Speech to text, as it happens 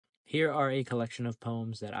Here are a collection of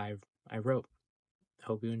poems that I wrote.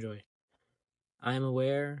 Hope you enjoy. I am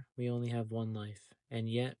aware we only have one life, and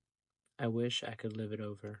yet I wish I could live it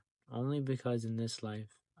over, only because in this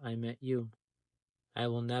life I met you. I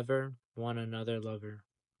will never want another lover.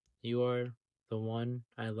 You are the one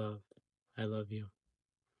I love. I love you.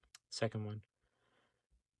 Second one.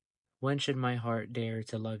 When should my heart dare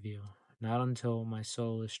to love you? Not until my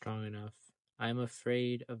soul is strong enough. I am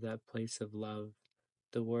afraid of that place of love.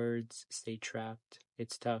 The words stay trapped.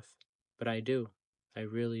 It's tough, but I do. I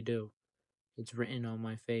really do. It's written on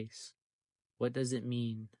my face. What does it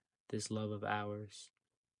mean, this love of ours?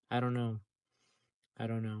 I don't know. I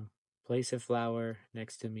don't know. Place a flower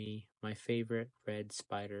next to me, my favorite red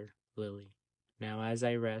spider lily. Now, as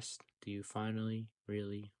I rest, do you finally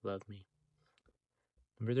really love me?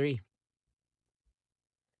 Number 3.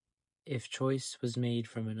 If choice was made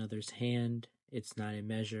from another's hand, it's not a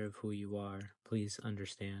measure of who you are. Please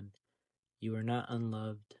understand. You are not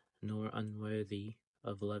unloved nor unworthy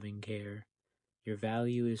of loving care. Your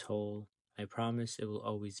value is whole. I promise it will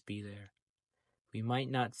always be there. We might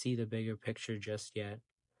not see the bigger picture just yet.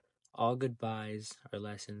 All goodbyes are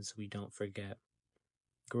lessons we don't forget.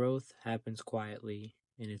 Growth happens quietly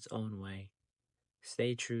in its own way.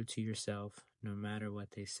 Stay true to yourself no matter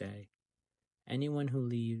what they say. Anyone who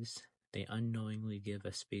leaves, they unknowingly give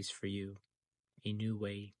a space for you, a new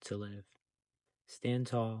way to live. Stand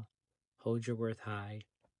tall, hold your worth high.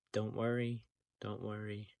 Don't worry, don't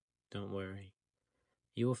worry, don't worry.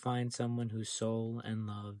 You will find someone whose soul and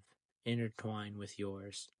love intertwine with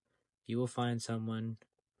yours. You will find someone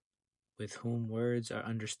with whom words are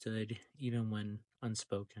understood even when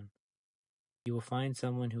unspoken. You will find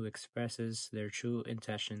someone who expresses their true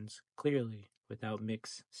intentions clearly without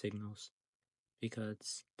mixed signals,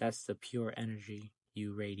 because that's the pure energy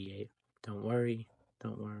you radiate. Don't worry,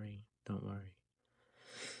 don't worry, don't worry.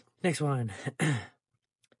 Next one.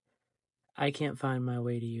 I can't find my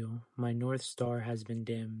way to you. My North Star has been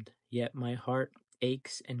dimmed, yet my heart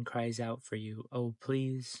aches and cries out for you. Oh,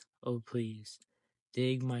 please,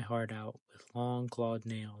 dig my heart out with long clawed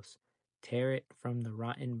nails. Tear it from the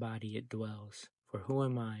rotten body it dwells. For who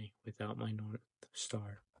am I without my North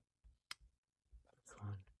Star?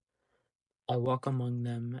 I walk among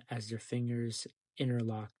them as their fingers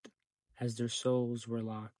interlocked, as their souls were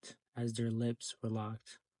locked, as their lips were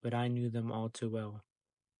locked, but I knew them all too well.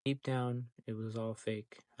 Deep down, it was all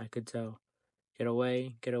fake, I could tell. Get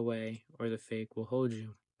away, or the fake will hold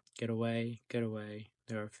you. Get away,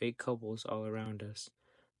 there are fake couples all around us.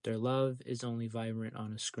 Their love is only vibrant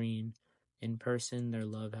on a screen. In person, their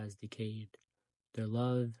love has decayed. Their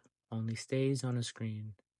love only stays on a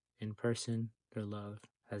screen. In person, their love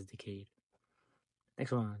has decayed.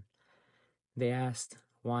 Next one. They asked,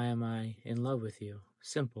 why am I in love with you?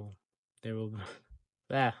 Simple. There will be...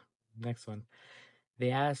 Next one. They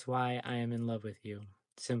asked why I am in love with you.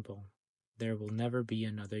 Simple. There will never be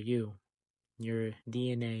another you. Your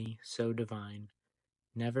DNA so divine,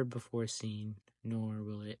 never before seen, nor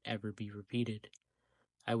will it ever be repeated.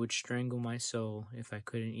 I would strangle my soul if I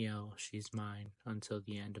couldn't yell, she's mine, until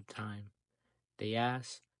the end of time. They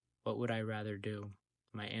ask, what would I rather do?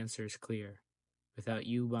 My answer is clear. Without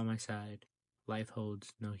you by my side, life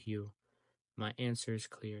holds no hue. My answer is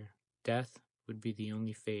clear. Death would be the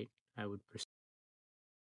only fate I would pursue.